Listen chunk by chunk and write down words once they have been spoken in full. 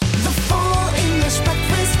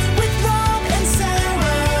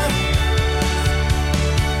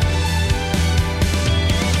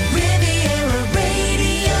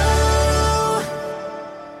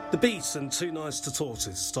Roots and Too Nice to Talk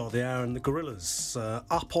to start the hour, and the Gorillaz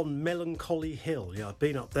up on Melancholy Hill. Yeah, I've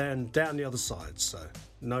been up there and down the other side, so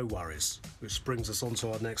no worries. Which brings us on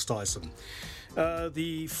to our next item.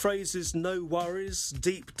 The phrases "no worries,"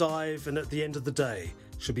 "deep dive," and "at the end of the day"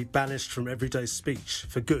 should be banished from everyday speech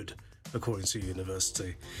for good, according to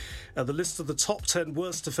university. The list of the top 10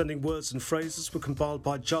 worst offending words and phrases were compiled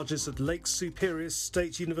by judges at Lake Superior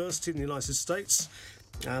State University in the United States,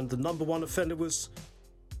 and the number one offender was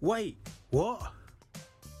 "wait, what?"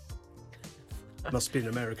 Must be an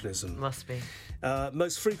Americanism. Must be.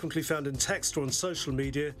 Most frequently found in text or on social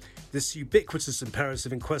media, this ubiquitous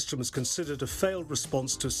imperative in question was considered a failed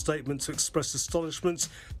response to a statement to express astonishment,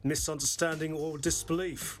 misunderstanding, or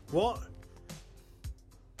disbelief. What?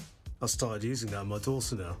 I started using that on my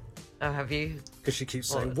daughter now. Oh, have you? Because she keeps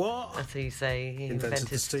saying, "What?" That's how you say he Invented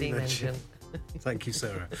the steam engine. Thank you,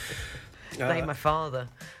 Sarah. Like my father.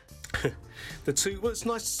 It's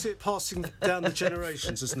nice to see it passing down the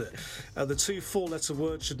generations, isn't it? The two four-letter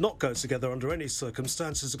words should not go together under any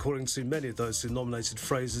circumstances, according to many of those who nominated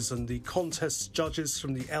phrases and the contest judges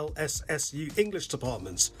from the LSSU English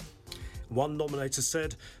department. One nominator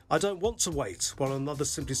said, "I don't want to wait," while another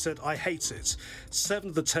simply said, "I hate it." 7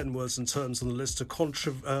 of the 10 words and terms on the list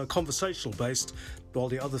are conversational-based, while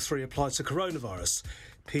the other 3 apply to coronavirus.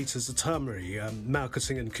 Peter Zatamari,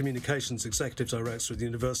 Marketing and Communications Executive Director at the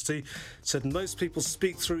university, said most people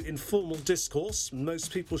speak through informal discourse.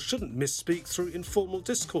 Most people shouldn't misspeak through informal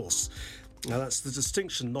discourse. Now, that's the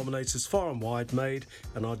distinction nominators far and wide made,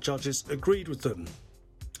 and our judges agreed with them.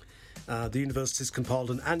 The university has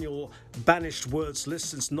compiled an annual banished words list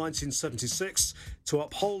since 1976 to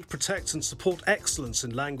uphold, protect and support excellence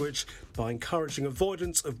in language by encouraging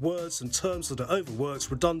avoidance of words and terms that are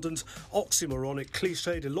overworked, redundant, oxymoronic,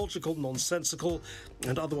 cliched, illogical, nonsensical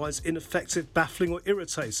and otherwise ineffective, baffling or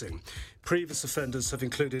irritating. Previous offenders have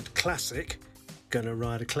included classic, gonna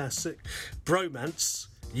ride a classic, bromance,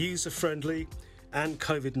 user-friendly and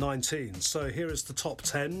COVID-19. So here is the top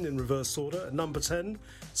 10 in reverse order. At number 10,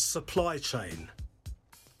 supply chain.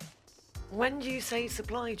 When do you say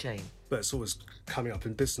supply chain? But it's always coming up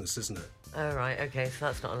in business, isn't it? Oh, right, okay, so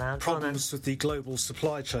that's not allowed. Problems with the global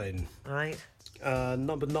supply chain. Right.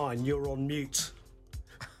 Number 9, you're on mute.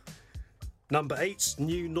 Number 8,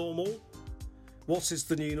 new normal. What is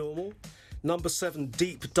the new normal? Number 7,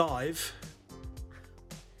 deep dive.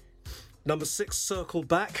 Number 6, circle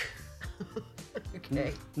back.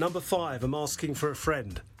 Okay. Number 5, I'm asking for a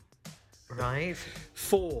friend. Right.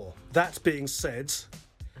 4, that being said.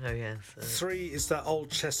 Oh, yes. 3 is that old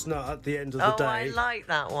chestnut at the end of the day. Oh, I like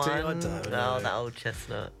that one. Do you? I don't know. Oh, that old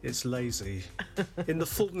chestnut. It's lazy. In the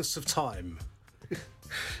fullness of time.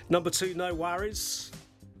 Number 2, no worries.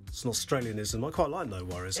 It's an Australianism. I quite like no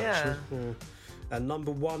worries, actually. Yeah. And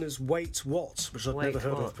number 1 is wait what, which I've never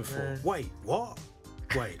heard of before. No. Wait what?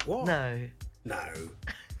 Wait what? No. No.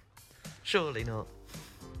 Surely not.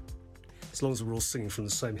 As long as we're all singing from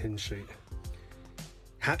the same hymn sheet.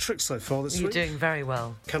 Hat trick so far this You're week. You're doing very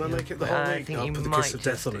well. Can I make it the whole week? I think I'll you put the might kiss of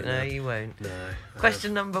death on it. No, you won't. No.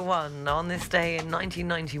 Question number 1. On this day in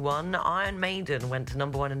 1991, Iron Maiden went to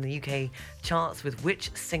number 1 in the UK charts with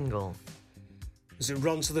which single? Is it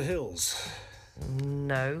Run to the Hills?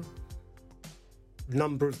 No.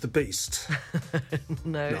 Number of the Beast?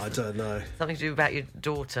 No. No, I don't know. Something to do about your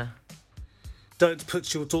daughter. Don't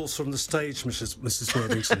put your daughter on the stage, Mrs.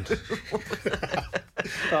 Worthington.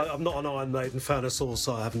 I'm not an Iron Maiden fan at all,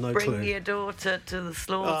 so I have no clue. Bring your daughter to the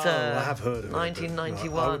slaughter. Oh, I have heard of it.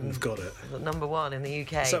 1991. I wouldn't have got it. Number 1 in the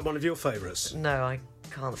UK. Is that one of your favourites? No, I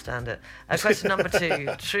can't stand it. Question number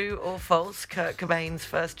 2. True or false, Kurt Cobain's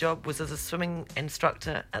first job was as a swimming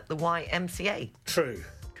instructor at the YMCA? True.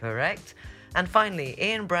 Correct. And finally,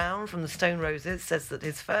 Ian Brown from the Stone Roses says that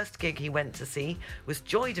his first gig he went to see was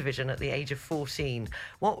Joy Division at the age of 14.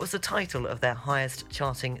 What was the title of their highest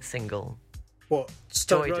charting single? What?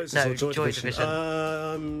 Stone Roses or Joy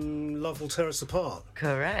Division? Love Will Tear Us Apart.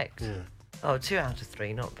 Correct. Yeah. Oh, 2 out of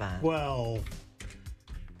 3, not bad. Well,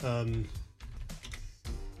 I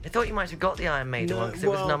thought you might have got the Iron Maiden one because it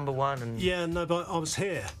was number 1. And yeah, no, but I was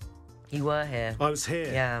here. You were here. I was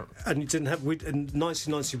here. Yeah. And you didn't have. In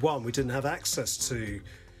 1991, we didn't have access to.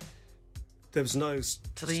 There was no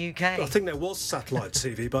to the UK. I think there was satellite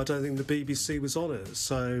TV, but I don't think the BBC was on it.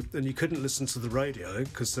 So, and you couldn't listen to the radio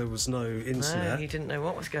because there was no internet. No, you didn't know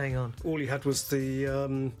what was going on. All you had was the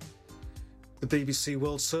BBC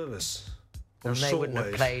World Service. And they wouldn't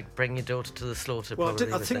have played "Bring Your Daughter to the Slaughter." Well,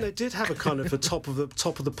 probably, I think they did have a kind of a top of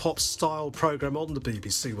the pop style program on the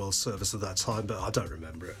BBC World Service at that time, but I don't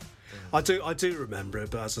remember it. I do remember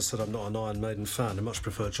it, but as I said, I'm not an Iron Maiden fan. I much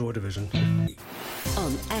prefer Joy Division.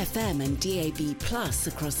 On FM and DAB Plus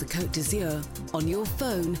across the Côte d'Azur, on your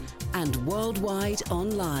phone and worldwide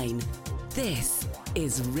online. This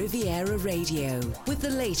is Riviera Radio with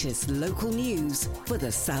the latest local news for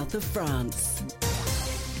the south of France.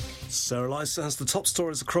 Sarah Lysa has the top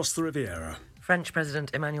stories across the Riviera. French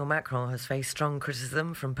President Emmanuel Macron has faced strong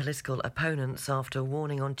criticism from political opponents after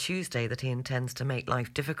warning on Tuesday that he intends to make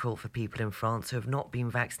life difficult for people in France who have not been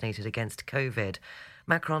vaccinated against COVID.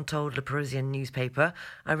 Macron told Le Parisien newspaper,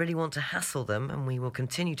 "I really want to hassle them and we will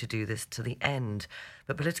continue to do this to the end."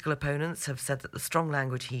 But political opponents have said that the strong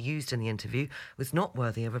language he used in the interview was not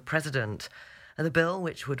worthy of a president. And the bill,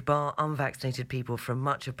 which would bar unvaccinated people from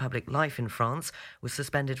much of public life in France, was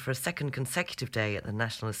suspended for a second consecutive day at the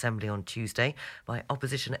National Assembly on Tuesday by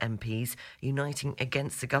opposition MPs uniting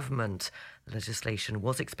against the government. The legislation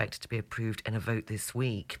was expected to be approved in a vote this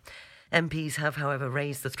week. MPs have, however,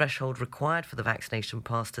 raised the threshold required for the vaccination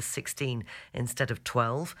pass to 16 instead of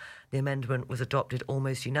 12. The amendment was adopted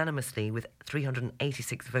almost unanimously with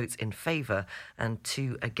 386 votes in favour and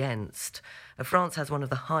 2 against. France has one of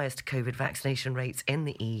the highest COVID vaccination rates in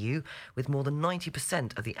the EU, with more than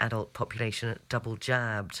 90% of the adult population double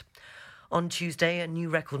jabbed. On Tuesday, a new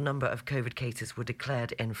record number of COVID cases were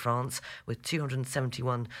declared in France, with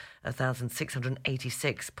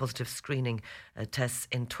 271,686 positive screening tests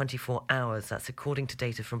in 24 hours. That's according to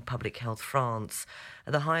data from Public Health France.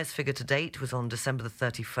 The highest figure to date was on December the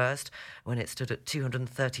 31st, when it stood at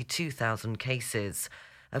 232,000 cases.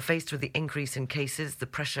 Faced with the increase in cases, the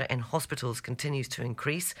pressure in hospitals continues to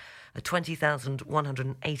increase.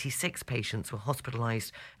 20,186 patients were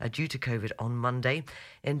hospitalised due to COVID on Monday.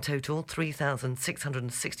 In total,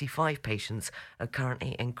 3,665 patients are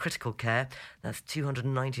currently in critical care. That's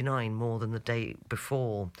 299 more than the day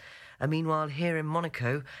before. Meanwhile, here in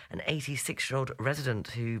Monaco, an 86-year-old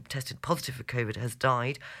resident who tested positive for COVID has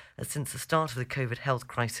died. Since the start of the COVID health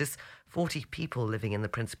crisis, 40 people living in the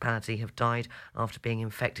Principality have died after being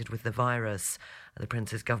infected with the virus. The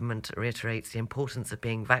Prince's government reiterates the importance of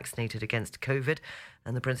being vaccinated against COVID,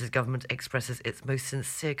 and the Prince's government expresses its most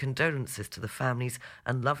sincere condolences to the families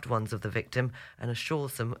and loved ones of the victim and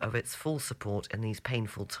assures them of its full support in these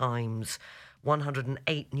painful times.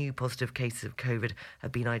 108 new positive cases of COVID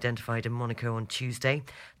have been identified in Monaco on Tuesday.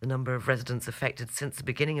 The number of residents affected since the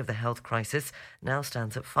beginning of the health crisis now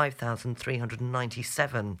stands at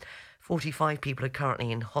 5,397. 45 people are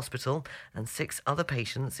currently in hospital and 6 other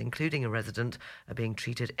patients, including a resident, are being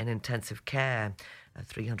treated in intensive care.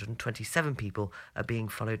 327 people are being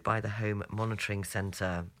followed by the Home Monitoring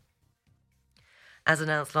Centre. As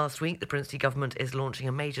announced last week, the Princely government is launching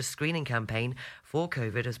a major screening campaign for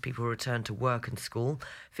COVID as people return to work and school.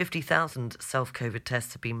 50,000 self-COVID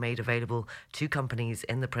tests have been made available to companies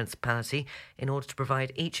in the Principality in order to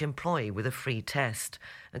provide each employee with a free test.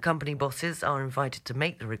 And company bosses are invited to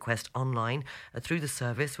make the request online through the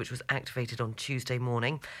service, which was activated on Tuesday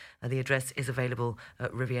morning. The address is available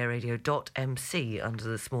at rivieradio.mc under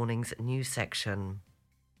this morning's news section.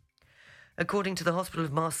 According to the Hospital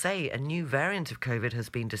of Marseille, a new variant of COVID has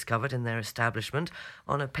been discovered in their establishment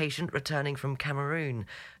on a patient returning from Cameroon.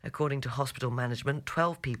 According to hospital management,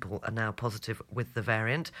 12 people are now positive with the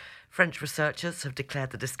variant. French researchers have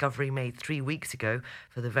declared the discovery made 3 weeks ago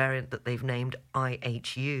for the variant that they've named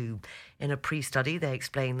IHU. In a pre-study, they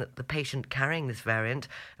explain that the patient carrying this variant,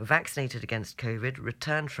 vaccinated against COVID,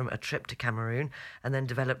 returned from a trip to Cameroon and then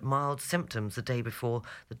developed mild symptoms the day before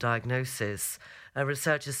the diagnosis.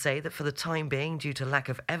 Researchers say that for the time being, due to lack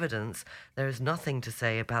of evidence, there is nothing to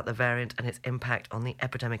say about the variant and its impact on the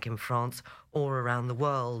epidemic in France or around the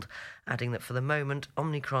world, adding that for the moment,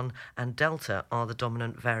 Omicron and Delta are the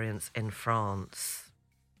dominant variants in France.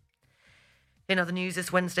 In other news,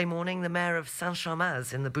 this Wednesday morning, the mayor of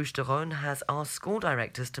Saint-Chamaz in the Bouches-du-Rhône has asked school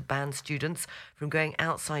directors to ban students from going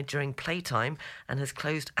outside during playtime and has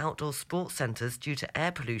closed outdoor sports centres due to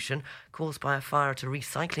air pollution caused by a fire at a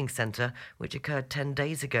recycling centre which occurred 10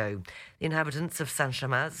 days ago. The inhabitants of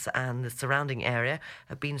Saint-Chamaz and the surrounding area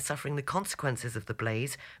have been suffering the consequences of the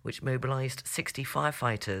blaze, which mobilised 60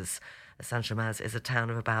 firefighters. Saint-Chamaz is a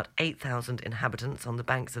town of about 8,000 inhabitants on the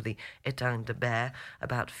banks of the Étang de Berre,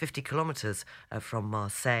 about 50 kilometres from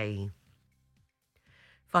Marseille.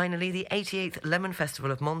 Finally, the 88th Lemon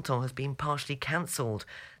Festival of Menton has been partially cancelled.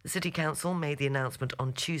 The City Council made the announcement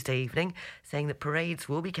on Tuesday evening, saying that parades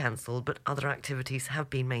will be cancelled, but other activities have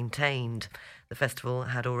been maintained. The festival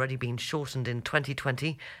had already been shortened in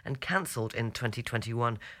 2020 and cancelled in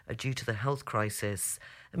 2021 due to the health crisis.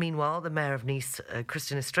 Meanwhile, the Mayor of Nice,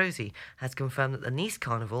 Christian Estrosi, has confirmed that the Nice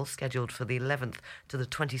Carnival, scheduled for the 11th to the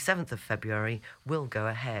 27th of February, will go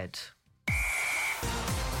ahead.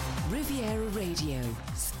 Riviera Radio,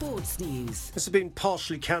 Sports News. Has it been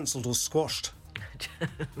partially cancelled or squashed?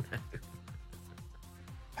 No.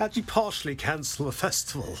 How do you partially cancel a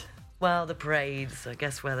festival? Well, the parades, I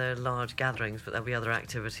guess, where there are large gatherings, but there'll be other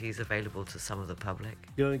activities available to some of the public.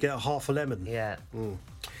 You only get half a lemon. Yeah.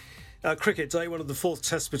 Cricket day, one of the fourth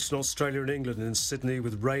test between Australia and England in Sydney,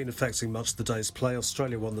 with rain affecting much of the day's play.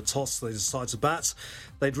 Australia won the toss, so they decided to bat.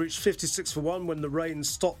 They'd reached 56 for 1 when the rain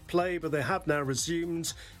stopped play, but they have now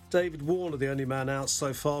resumed. David Warner, the only man out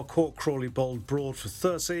so far. Court Crawley bowled broad for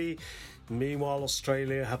 30. Meanwhile,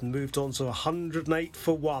 Australia have moved on to 108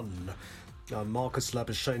 for 1. Marcus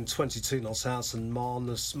Labuschagne 22 not out and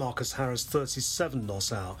Marcus Harris 37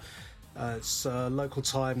 not out. It's local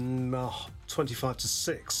time 25 to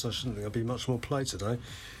 6, so I shouldn't think there'll be much more play today.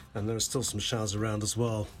 And there are still some showers around as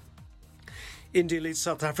well. India leads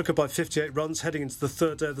South Africa by 58 runs, heading into the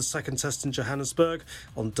third day of the second test in Johannesburg.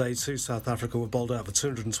 On day 2, South Africa were bowled out for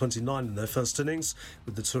 229 in their first innings,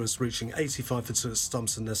 with the tourists reaching 85 for 2 at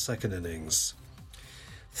stumps in their second innings.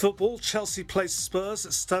 Football, Chelsea plays Spurs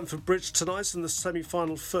at Stamford Bridge tonight in the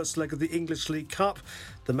semi-final first leg of the English League Cup.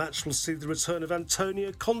 The match will see the return of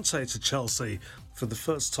Antonio Conte to Chelsea for the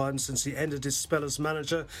first time since he ended his spell as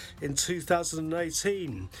manager in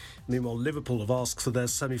 2018. Meanwhile, Liverpool have asked for their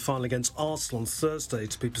semi-final against Arsenal on Thursday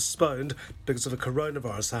to be postponed because of a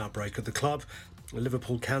coronavirus outbreak at the club.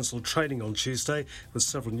 Liverpool cancelled training on Tuesday, with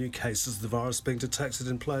several new cases of the virus being detected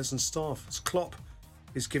in players and staff. It's Klopp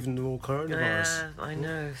is giving them all coronavirus. Yeah, I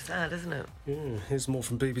know. Sad, isn't it? Yeah, here's more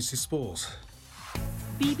from BBC Sport.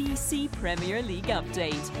 BBC Premier League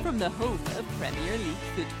update from the home of Premier League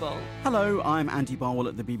football. Hello, I'm Andy Barwell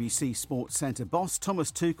at the BBC Sports Centre. Boss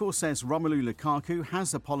Thomas Tuchel says Romelu Lukaku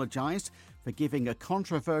has apologised for giving a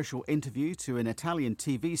controversial interview to an Italian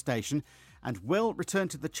TV station and will return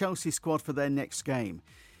to the Chelsea squad for their next game.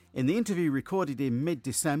 In the interview recorded in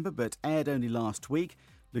mid-December but aired only last week,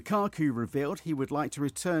 Lukaku revealed he would like to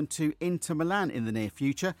return to Inter Milan in the near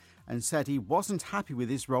future and said he wasn't happy with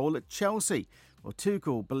his role at Chelsea. Well,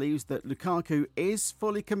 Tuchel believes that Lukaku is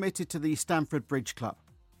fully committed to the Stamford Bridge club.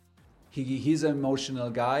 He's an emotional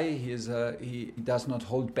guy. He does not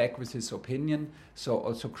hold back with his opinion. So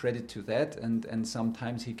also credit to that. And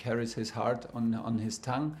sometimes he carries his heart on his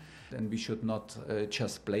tongue. And we should not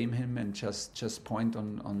just blame him and just point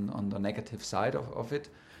on the negative side of it.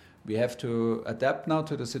 We have to adapt now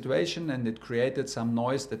to the situation, and it created some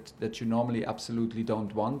noise that you normally absolutely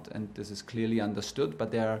don't want, and this is clearly understood.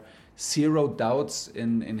 But there are zero doubts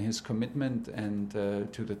in his commitment and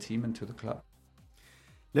to the team and to the club.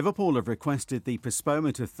 Liverpool have requested the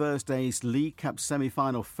postponement of Thursday's League Cup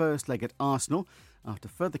semi-final first leg at Arsenal after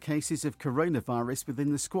further cases of coronavirus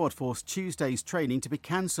within the squad forced Tuesday's training to be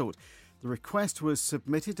cancelled. The request was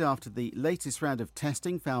submitted after the latest round of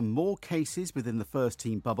testing found more cases within the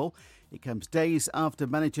first-team bubble. It comes days after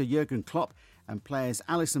manager Jurgen Klopp and players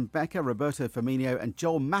Alisson Becker, Roberto Firmino and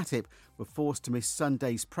Joel Matip were forced to miss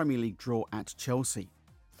Sunday's Premier League draw at Chelsea.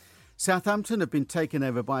 Southampton have been taken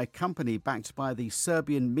over by a company backed by the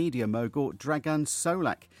Serbian media mogul Dragan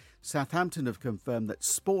Solak. Southampton have confirmed that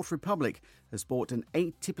Sport Republic has bought an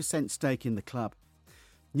 80% stake in the club.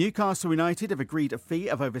 Newcastle United have agreed a fee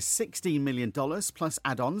of over $16 million plus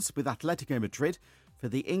add-ons with Atletico Madrid for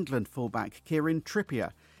the England fullback Kieran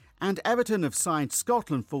Trippier. And Everton have signed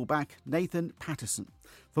Scotland fullback Nathan Patterson.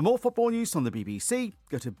 For more football news on the BBC,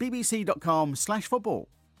 go to bbc.com/football.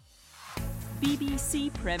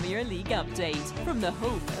 BBC Premier League update from the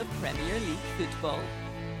home of Premier League football.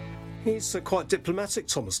 He's quite diplomatic,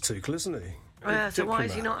 Thomas Tuchel, isn't he? So why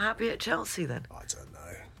is he not happy at Chelsea then? I don't know.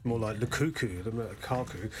 More like Lukaku than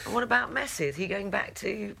Lukaku. And what about Messi? Is he going back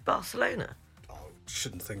to Barcelona? Oh,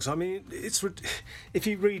 shouldn't think so. I mean, it's if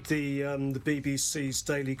you read the BBC's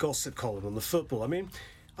daily gossip column on the football, I mean,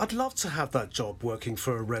 I'd love to have that job working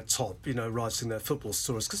for a red top, you know, writing their football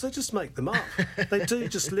stories, because they just make them up. They do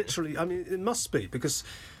just literally, I mean, it must be, because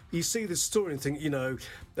you see this story and think, you know,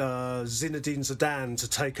 Zinedine Zidane to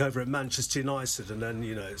take over at Manchester United, and then,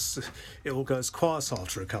 you know, it all goes quiet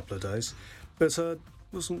after a couple of days. But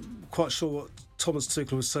wasn't quite sure what Thomas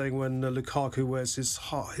Tuchel was saying when Lukaku wears his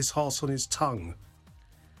heart on his tongue.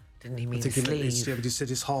 Didn't he mean I think sleeve? Yeah, but he said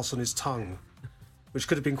his heart on his tongue, which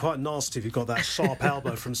could have been quite nasty if he got that sharp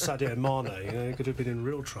elbow from Sadio Mane. You know, he could have been in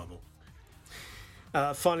real trouble.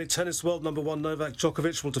 Finally, tennis world number one Novak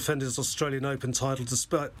Djokovic will defend his Australian Open title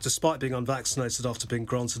despite being unvaccinated after being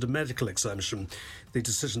granted a medical exemption. The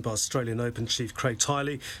decision by Australian Open chief Craig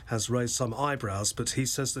Tiley has raised some eyebrows, but he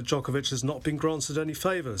says that Djokovic has not been granted any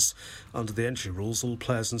favours. Under the entry rules, all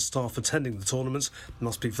players and staff attending the tournament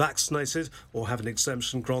must be vaccinated or have an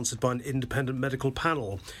exemption granted by an independent medical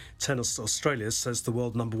panel. Tennis Australia says the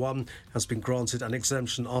world number one has been granted an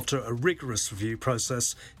exemption after a rigorous review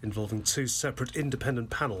process involving two separate independent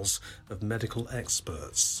panels of medical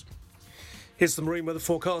experts. Here's the marine weather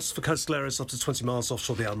forecast for coastal areas up to 20 miles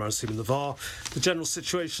offshore the Almirante and the Var. The general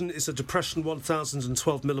situation is a depression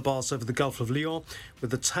 1,012 millibars over the Gulf of Lyon,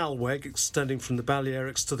 with the Talweg extending from the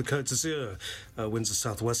Balearics to the Côte d'Azur. Winds are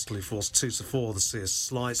southwesterly, force 2 to 4. The sea is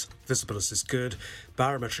slight. Visibility is good.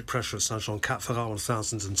 Barometric pressure at Saint-Jean-Cap-Ferrat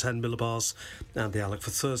 1,010 millibars. And the outlook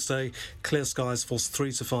for Thursday: clear skies, force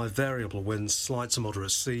 3 to 5. Variable winds, slight to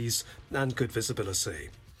moderate seas, and good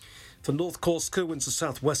visibility. For North Corsica, winds are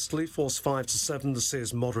southwesterly, force 5 to 7. The sea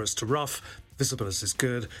is moderate to rough. Visibility is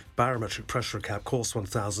good. Barometric pressure at Cap Corse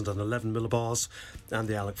 1,011 millibars. And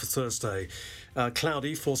the outlook for Thursday: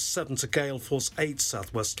 cloudy, force 7 to gale, force 8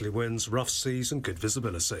 southwesterly winds, rough seas and good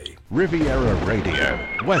visibility. Riviera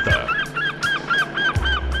Radio weather.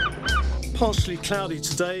 Partially cloudy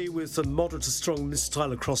today with a moderate to strong mist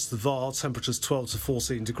style across the Var. Temperatures 12 to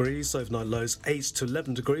 14 degrees. Overnight lows 8 to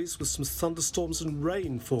 11 degrees with some thunderstorms and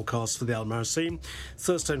rain forecast for the Almirante.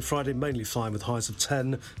 Thursday and Friday mainly fine with highs of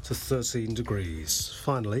 10 to 13 degrees.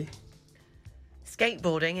 Finally,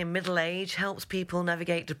 skateboarding in middle age helps people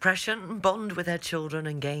navigate depression, bond with their children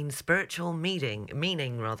and gain spiritual meaning,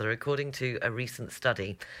 according to a recent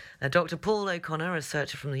study. Dr. Paul O'Connor, a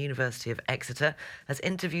researcher from the University of Exeter, has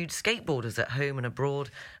interviewed skateboarders at home and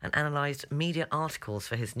abroad and analysed media articles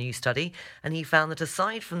for his new study, and he found that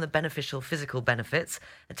aside from the beneficial physical benefits,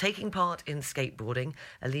 taking part in skateboarding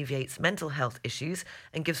alleviates mental health issues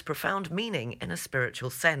and gives profound meaning in a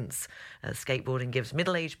spiritual sense. Skateboarding gives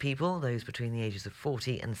middle-aged people, those between the ages of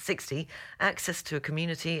 40 and 60, access to a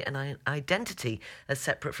community and an identity as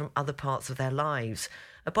separate from other parts of their lives.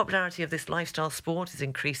 The popularity of this lifestyle sport is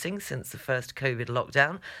increasing since the first COVID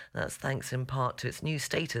lockdown. That's thanks in part to its new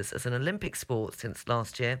status as an Olympic sport since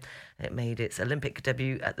last year. It made its Olympic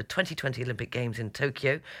debut at the 2020 Olympic Games in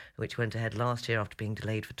Tokyo, which went ahead last year after being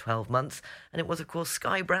delayed for 12 months. And it was, of course,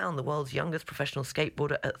 Sky Brown, the world's youngest professional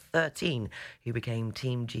skateboarder at 13, who became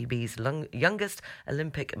Team GB's youngest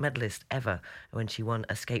Olympic medalist ever when she won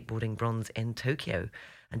a skateboarding bronze in Tokyo.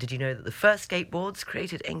 And did you know that the first skateboards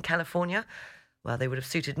created in California, well, they would have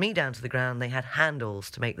suited me down to the ground. They had handles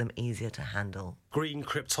to make them easier to handle. Green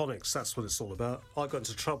kryptonics, that's what it's all about. I got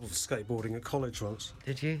into trouble for skateboarding at college once.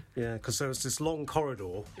 Did you? Yeah, because there was this long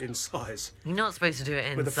corridor inside. You're not supposed to do it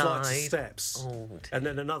inside. With a flight of steps. Oh, and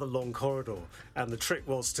then another long corridor. And the trick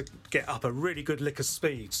was to get up a really good lick of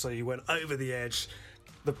speed. So you went over the edge.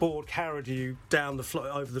 The board carried you down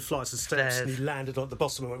over the flight of steps, and you landed on the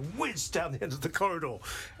bottom and went whiz down the end of the corridor.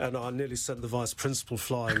 And I nearly sent the vice principal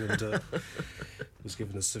flying and was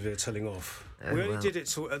given a severe telling off. We only did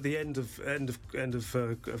it at the end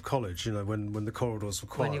of college, you know, when the corridors were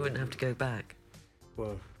quiet. When you wouldn't have to go back.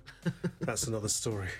 Well, that's another story.